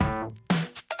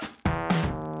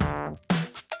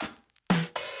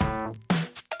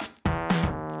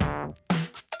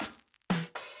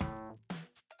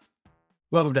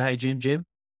Welcome to Hey Jim.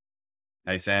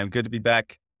 Hey, Sam. Good to be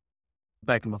back.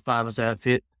 Back in my farmer's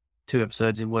outfit, 2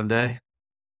 episodes in one day.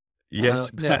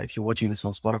 Yes. Now, if you're watching this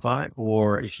on Spotify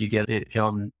or if you get it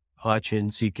on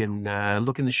iTunes, you can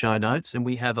look in the show notes and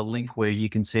we have a link where you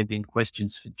can send in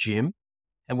questions for Jim.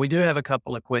 And we do have a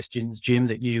couple of questions, Jim,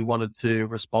 that you wanted to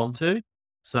respond to.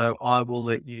 So I will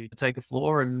let you take the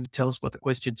floor and tell us what the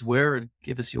questions were and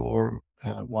give us your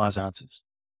wise answers.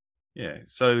 Yeah.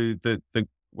 So the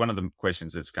one of the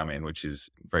questions that's come in, which is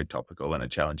very topical and a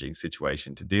challenging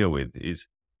situation to deal with, is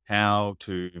how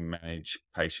to manage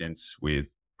patients with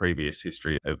previous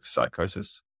history of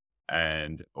psychosis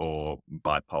and or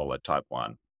bipolar type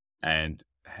 1, and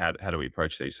how do we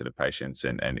approach these sort of patients,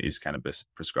 and is cannabis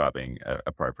prescribing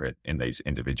appropriate in these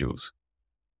individuals?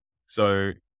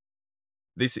 So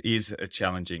this is a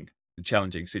challenging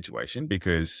situation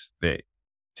because the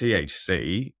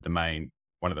THC,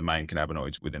 one of the main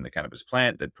cannabinoids within the cannabis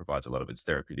plant that provides a lot of its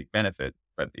therapeutic benefit,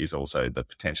 but is also the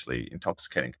potentially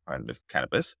intoxicating component of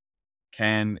cannabis,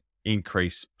 can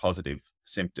increase positive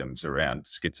symptoms around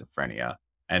schizophrenia.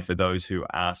 And for those who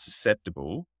are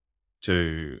susceptible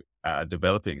to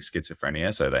developing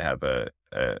schizophrenia, so they have a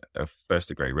first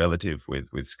degree relative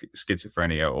with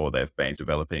schizophrenia, or they've been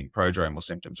developing prodromal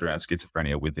symptoms around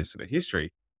schizophrenia with this sort of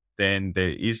history, then there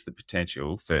is the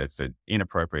potential for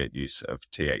inappropriate use of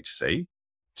THC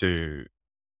to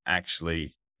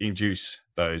actually induce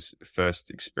those first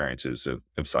experiences of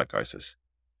psychosis.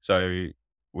 So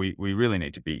we really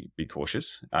need to be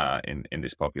cautious in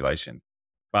this population.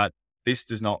 But this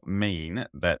does not mean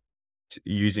that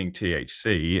using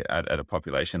THC at a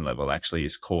population level actually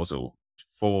is causal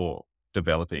for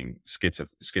developing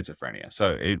schizophrenia.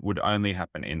 So it would only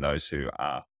happen in those who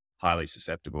are highly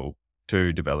susceptible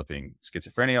to developing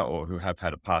schizophrenia, or who have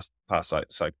had a past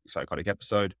psychotic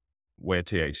episode where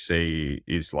THC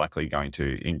is likely going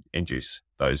to induce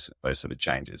those sort of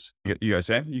changes. You go,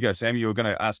 Sam. You were going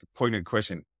to ask a poignant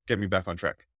question. Get me back on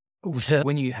track.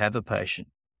 When you have a patient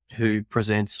who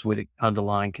presents with an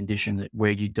underlying condition where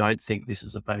you don't think this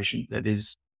is a patient that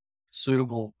is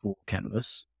suitable for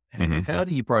cannabis, how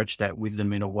do you approach that with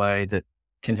them in a way that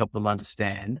can help them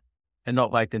understand and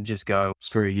not make them just go,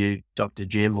 screw you, Dr.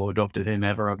 Jim or Dr.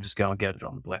 whomever, I'm just going to get it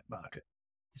on the black market?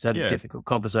 Is that a difficult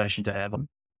conversation to have?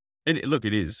 Look,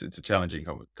 it is. It's a challenging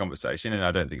conversation, and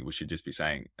I don't think we should just be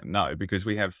saying no, because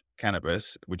we have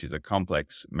cannabis, which is a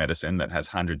complex medicine that has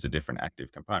hundreds of different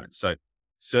active components. So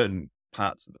certain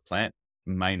parts of the plant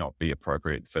may not be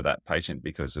appropriate for that patient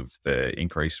because of the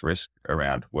increased risk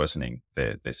around worsening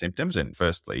their symptoms. And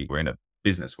firstly, we're in a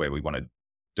business where we want to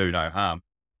do no harm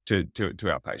to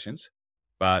our patients,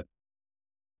 but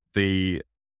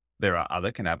there are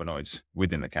other cannabinoids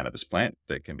within the cannabis plant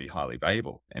that can be highly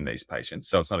valuable in these patients.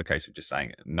 So it's not a case of just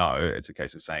saying no, it's a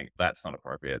case of saying that's not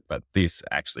appropriate, but this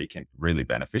actually can be really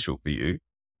beneficial for you.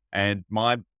 And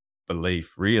my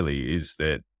belief really is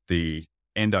that the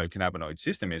endocannabinoid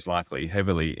system is likely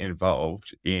heavily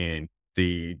involved in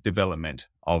the development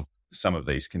of some of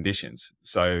these conditions.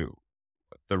 So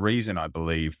the reason I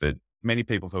believe that many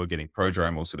people who are getting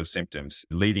prodromal sort of symptoms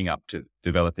leading up to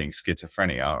developing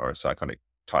schizophrenia or a psychotic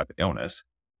type illness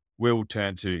will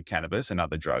turn to cannabis and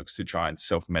other drugs to try and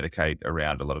self-medicate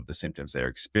around a lot of the symptoms they're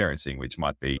experiencing, which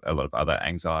might be a lot of other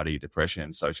anxiety,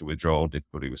 depression, social withdrawal,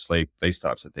 difficulty with sleep, these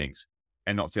types of things,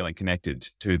 and not feeling connected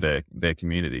to their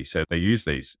community. So they use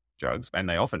these drugs and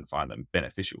they often find them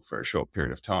beneficial for a short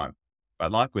period of time.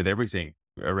 But like with everything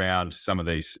around some of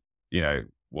these,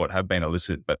 what have been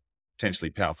illicit but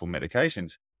potentially powerful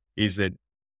medications, is that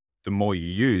the more you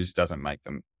use doesn't make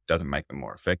them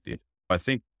more effective. I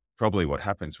think probably what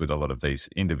happens with a lot of these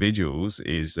individuals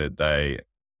is that they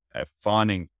are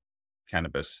finding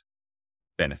cannabis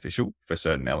beneficial for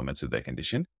certain elements of their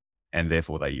condition, and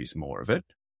therefore they use more of it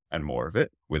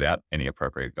without any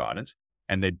appropriate guidance.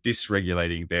 And they're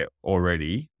dysregulating their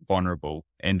already vulnerable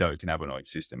endocannabinoid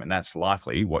system. And that's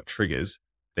likely what triggers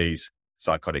these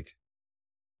psychotic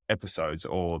episodes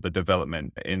or the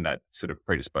development in that sort of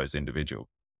predisposed individual.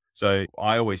 So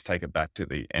I always take it back to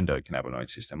the endocannabinoid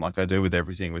system, like I do with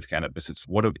everything with cannabis. It's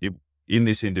in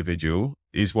this individual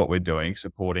is what we're doing,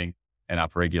 supporting and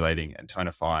upregulating and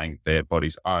tonifying their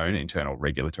body's own internal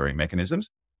regulatory mechanisms.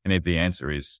 And if the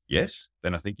answer is yes,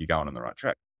 then I think you're going on the right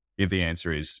track. If the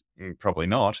answer is probably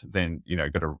not, then,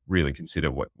 got to really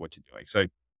consider what you're doing. So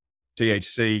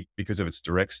THC, because of its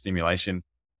direct stimulation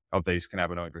of these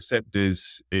cannabinoid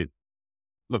receptors,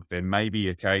 there may be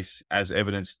a case as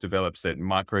evidence develops that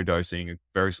microdosing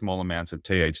very small amounts of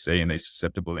THC in these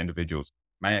susceptible individuals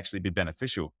may actually be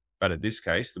beneficial. But in this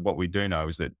case, what we do know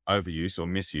is that overuse or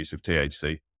misuse of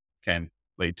THC can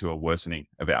lead to a worsening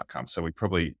of outcomes. So we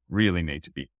probably really need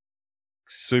to be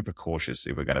super cautious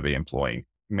if we're going to be employing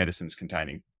medicines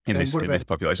containing in this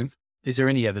population. Is there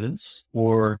any evidence,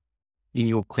 or in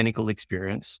your clinical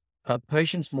experience, are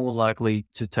patients more likely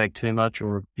to take too much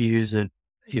or abuse it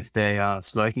if they are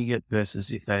smoking it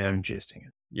versus if they are ingesting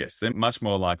it? Yes, they're much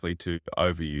more likely to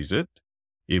overuse it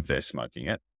if they're smoking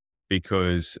it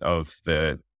because of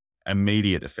the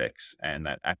immediate effects and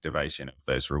that activation of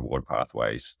those reward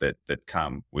pathways that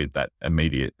come with that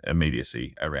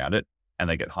immediacy around it. And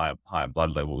they get higher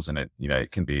blood levels, and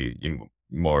it can be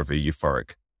more of a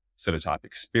euphoric sort of type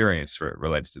experience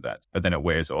related to that. But then it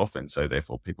wears off, and so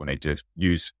therefore people need to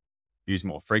use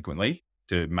more frequently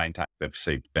to maintain the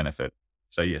perceived benefit.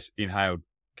 So yes, inhaled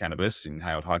cannabis,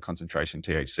 inhaled high concentration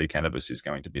THC cannabis is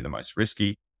going to be the most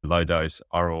risky. Low dose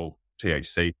oral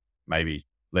THC maybe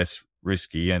less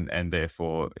risky, and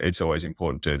therefore it's always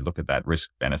important to look at that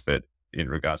risk benefit in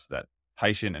regards to that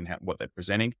patient and what they're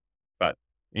presenting. But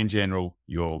in general,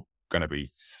 you're going to be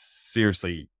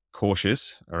seriously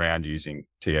cautious around using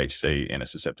THC in a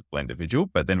susceptible individual.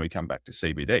 But then we come back to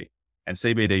CBD, and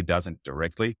CBD doesn't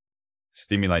directly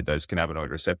stimulate those cannabinoid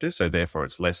receptors. So therefore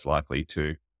it's less likely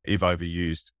to, if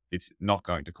overused, it's not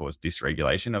going to cause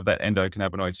dysregulation of that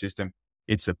endocannabinoid system.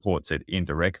 It supports it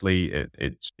indirectly.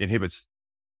 It inhibits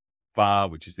FAR,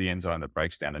 which is the enzyme that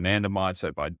breaks down anandamide.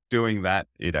 So by doing that,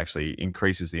 it actually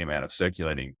increases the amount of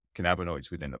circulating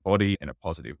cannabinoids within the body in a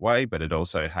positive way, but it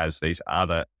also has these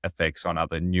other effects on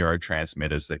other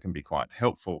neurotransmitters that can be quite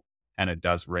helpful. And it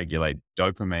does regulate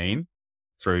dopamine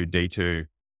through D2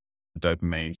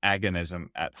 dopamine agonism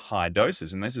at high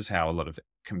doses. And this is how a lot of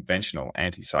conventional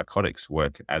antipsychotics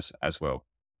work as well.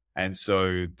 And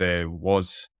so there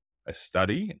was a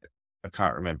study, I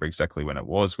can't remember exactly when it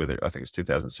was, whether I think it's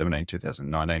 2017,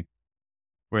 2019,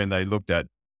 when they looked at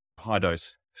high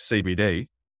dose CBD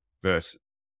versus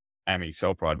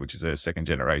amisulpride, which is a second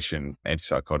generation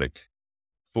antipsychotic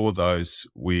for those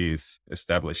with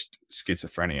established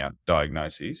schizophrenia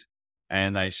diagnoses.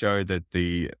 And they showed that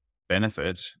the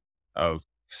benefit of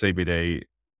CBD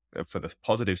for the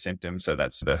positive symptoms, so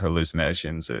that's the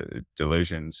hallucinations,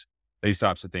 delusions, these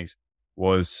types of things,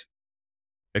 was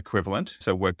equivalent.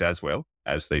 So worked as well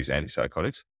as these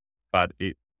antipsychotics, but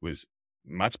it was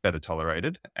much better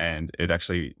tolerated, and it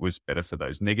actually was better for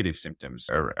those negative symptoms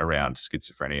around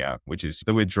schizophrenia, which is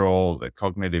the withdrawal, the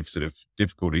cognitive sort of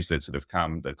difficulties that sort of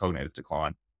come, the cognitive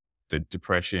decline, the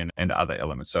depression and other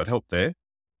elements. So it helped there.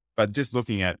 But just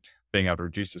looking at being able to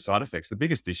reduce the side effects, the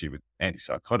biggest issue with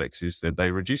antipsychotics is that they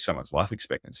reduce someone's life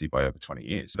expectancy by over 20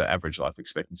 years. The average life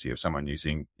expectancy of someone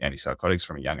using antipsychotics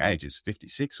from a young age is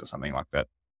 56 or something like that.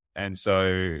 And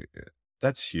so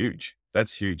that's huge.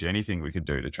 That's huge. Anything we could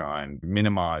do to try and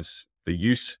minimize the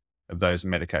use of those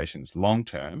medications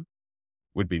long-term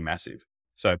would be massive.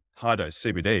 So high-dose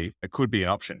CBD, it could be an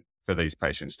option for these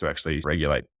patients to actually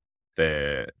regulate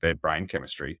their brain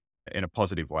chemistry in a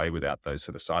positive way without those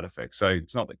sort of side effects. So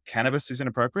it's not that cannabis is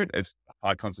inappropriate. It's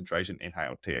high concentration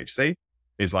inhaled THC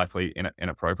is likely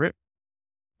inappropriate.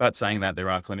 But saying that, there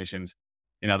are clinicians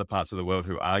in other parts of the world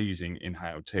who are using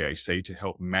inhaled THC to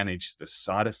help manage the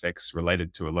side effects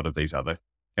related to a lot of these other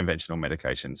conventional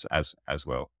medications as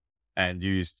well. And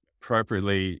used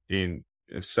appropriately in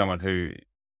someone who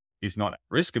is not at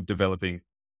risk of developing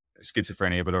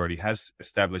schizophrenia, but already has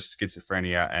established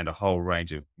schizophrenia and a whole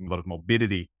range of a lot of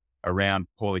morbidity around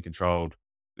their poorly controlled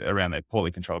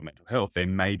mental health, there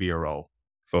may be a role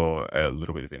for a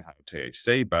little bit of inhaled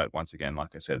THC. But once again,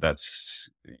 like I said, that's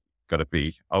got to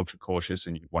be ultra cautious,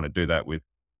 and you want to do that with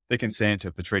the consent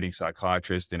of the treating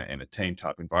psychiatrist in a team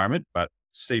type environment. But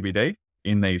CBD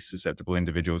in these susceptible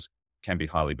individuals can be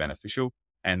highly beneficial.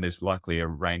 And there's likely a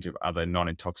range of other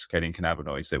non-intoxicating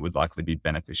cannabinoids that would likely be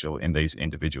beneficial in these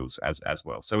individuals as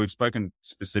well. So we've spoken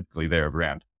specifically there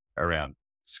around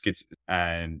schiz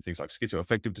and things like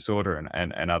schizoaffective disorder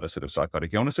and other sort of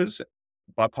psychotic illnesses.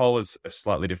 Bipolar is a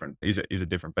slightly different, is a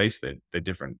different beast. They're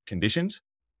different conditions.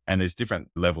 And there's different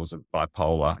levels of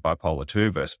bipolar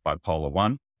 2 versus bipolar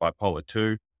 1. Bipolar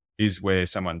 2 is where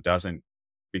someone doesn't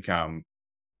become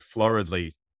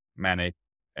floridly manic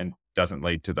and doesn't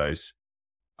lead to those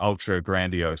ultra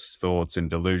grandiose thoughts and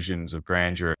delusions of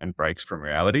grandeur and breaks from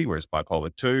reality. Whereas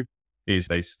bipolar 2 is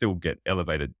they still get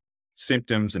elevated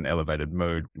symptoms and elevated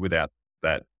mood without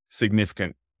that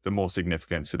the more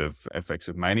significant sort of effects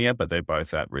of mania, but they're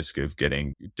both at risk of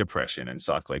getting depression and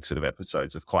cyclic sort of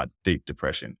episodes of quite deep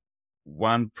depression.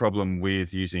 One problem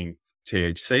with using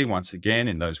THC, once again,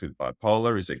 in those with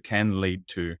bipolar, is it can lead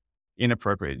to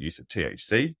inappropriate use of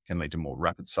THC, can lead to more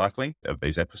rapid cycling of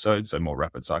these episodes, so more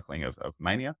rapid cycling of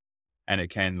mania. and it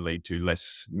can lead to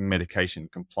less medication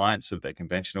compliance of their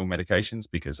conventional medications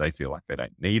because they feel like they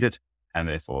don't need it, and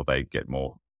therefore they get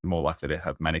more likely to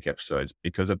have manic episodes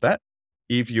because of that.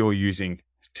 If you're using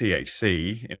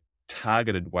THC in a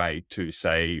targeted way to,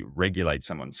 say, regulate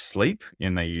someone's sleep,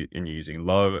 and you're using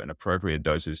low and appropriate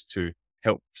doses to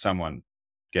help someone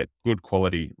get good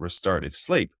quality restorative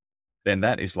sleep, then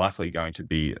that is likely going to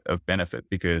be of benefit,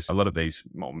 because a lot of these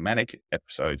more manic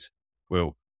episodes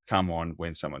will come on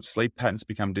when someone's sleep patterns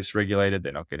become dysregulated,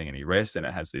 they're not getting any rest, and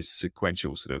it has this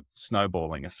sequential sort of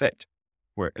snowballing effect.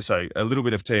 So a little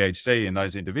bit of THC in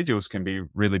those individuals can be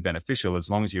really beneficial as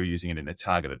long as you're using it in a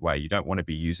targeted way. You don't want to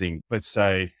be using, let's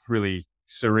say, really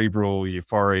cerebral,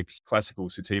 euphoric, classical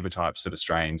sativa type sort of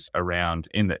strains around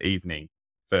in the evening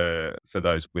for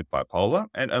those with bipolar.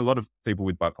 And a lot of people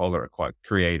with bipolar are quite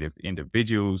creative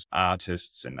individuals,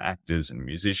 artists and actors and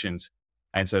musicians.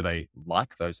 And so they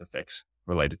like those effects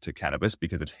related to cannabis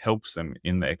because it helps them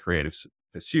in their creative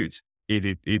pursuits.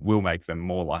 It will make them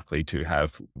more likely to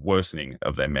have worsening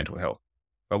of their mental health.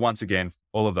 But once again,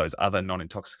 all of those other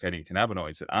non-intoxicating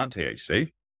cannabinoids that aren't THC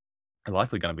are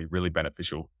likely going to be really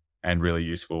beneficial and really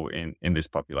useful in this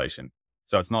population.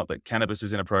 So it's not that cannabis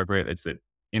is inappropriate, it's that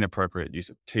inappropriate use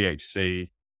of THC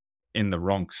in the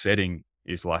wrong setting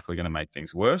is likely going to make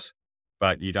things worse.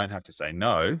 But you don't have to say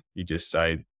no. You just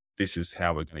say, this is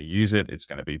how we're going to use it. It's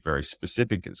going to be very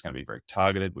specific. It's going to be very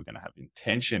targeted. We're going to have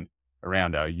intention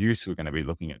around our use. We're going to be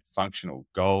looking at functional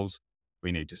goals.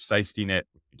 We need to safety net.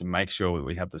 We need to make sure that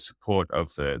we have the support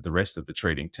of the rest of the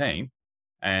treating team.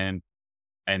 And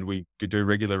we could do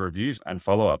regular reviews and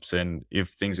follow-ups. And if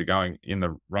things are going in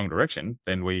the wrong direction,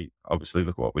 then we obviously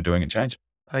look at what we're doing and change.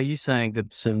 Are you saying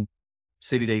that some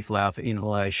CBD flower for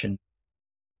inhalation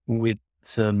with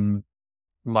some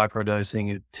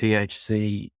microdosing of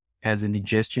THC as an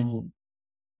ingestion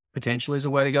potentially is a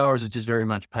way to go, or is it just very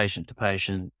much patient to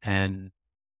patient and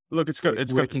look, it's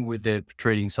working with their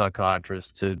treating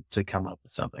psychiatrist to come up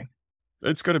with something?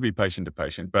 It's got to be patient to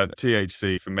patient, but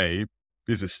THC for me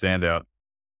is a standout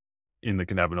in the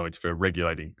cannabinoids for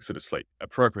regulating sort of sleep.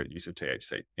 Appropriate use of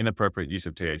THC. Inappropriate use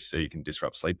of THC can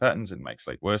disrupt sleep patterns and make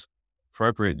sleep worse.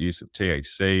 Appropriate use of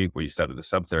THC, where you start at a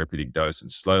subtherapeutic dose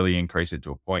and slowly increase it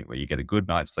to a point where you get a good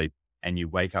night's sleep and you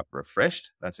wake up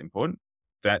refreshed. That's important.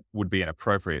 That would be an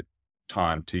appropriate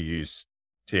time to use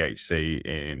THC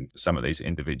in some of these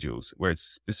individuals where it's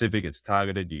specific, it's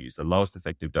targeted. You use the lowest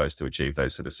effective dose to achieve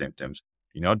those sort of symptoms.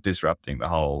 You're not disrupting the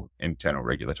whole internal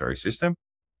regulatory system.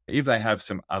 If they have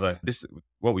some other,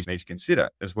 what we need to consider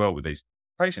as well with these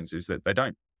patients is that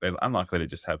they're unlikely to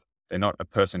just have, they're not a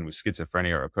person with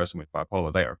schizophrenia or a person with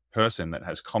bipolar. They are a person that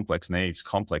has complex needs,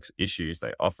 complex issues.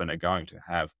 They often are going to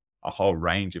have a whole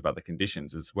range of other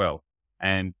conditions as well.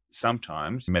 And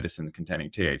sometimes medicine containing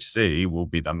THC will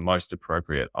be the most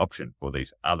appropriate option for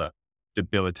these other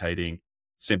debilitating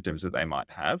symptoms that they might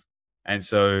have. And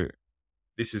so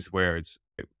this is where it's,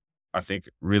 I think,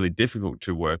 really difficult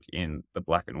to work in the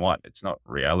black and white. It's not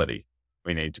reality.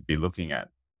 We need to be looking at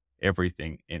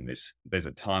everything in this. There's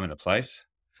a time and a place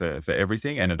for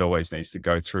everything, and it always needs to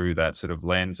go through that sort of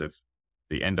lens of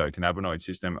the endocannabinoid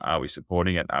system. Are we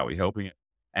supporting it? Are we helping it?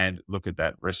 And look at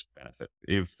that risk benefit.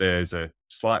 If there's a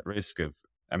slight risk of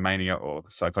a mania or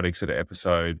psychotic sort of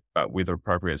episode, but with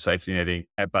appropriate safety netting,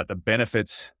 but the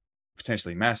benefits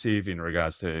potentially massive in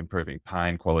regards to improving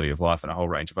pain, quality of life, and a whole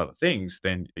range of other things,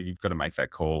 then you've got to make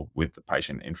that call with the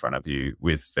patient in front of you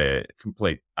with their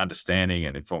complete understanding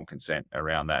and informed consent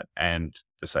around that, and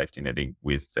the safety netting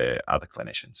with their other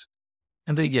clinicians.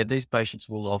 And these patients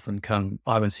will often come,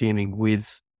 I'm assuming,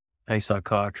 with a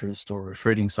psychiatrist or a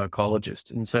treating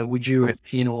psychologist. And so would you,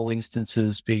 in all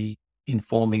instances, be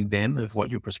informing them of what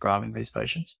you're prescribing these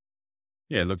patients?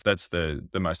 Yeah, look, that's the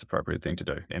most appropriate thing to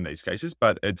do in these cases,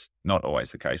 but it's not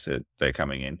always the case that they're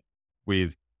coming in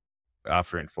with,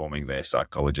 after informing their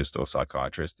psychologist or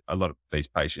psychiatrist. A lot of these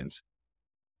patients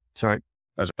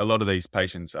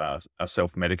are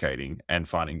self-medicating and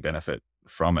finding benefit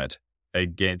from it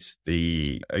against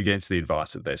the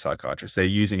advice of their psychiatrist. They're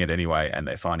using it anyway, and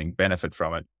they're finding benefit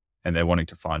from it, and they're wanting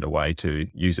to find a way to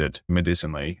use it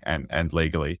medicinally and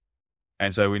legally.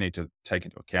 And so we need to take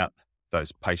into account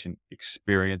those patient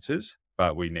experiences,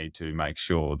 but we need to make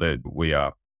sure that we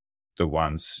are the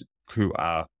ones who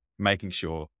are making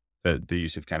sure that the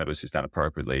use of cannabis is done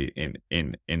appropriately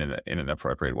in an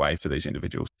appropriate way for these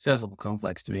individuals. Sounds a little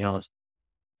complex, to be honest.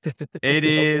 It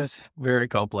is very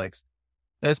complex.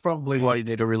 That's probably why you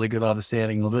need a really good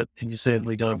understanding of it. And you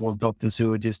certainly don't want doctors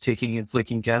who are just ticking and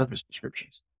flicking cannabis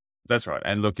prescriptions. That's right.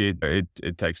 And look,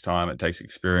 it takes time, it takes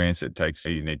experience,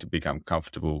 you need to become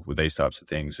comfortable with these types of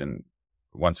things. And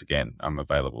once again, I'm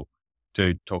available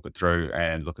to talk it through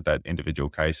and look at that individual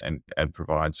case and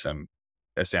provide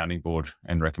a sounding board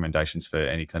and recommendations for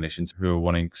any clinicians who are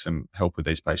wanting some help with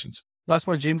these patients. Nice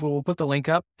one, Jim. We'll put the link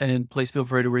up, and please feel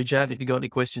free to reach out if you've got any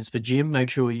questions for Jim. Make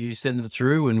sure you send them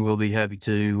through and we'll be happy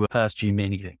to ask Jim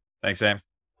anything. Thanks, Sam.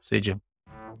 See you, Jim.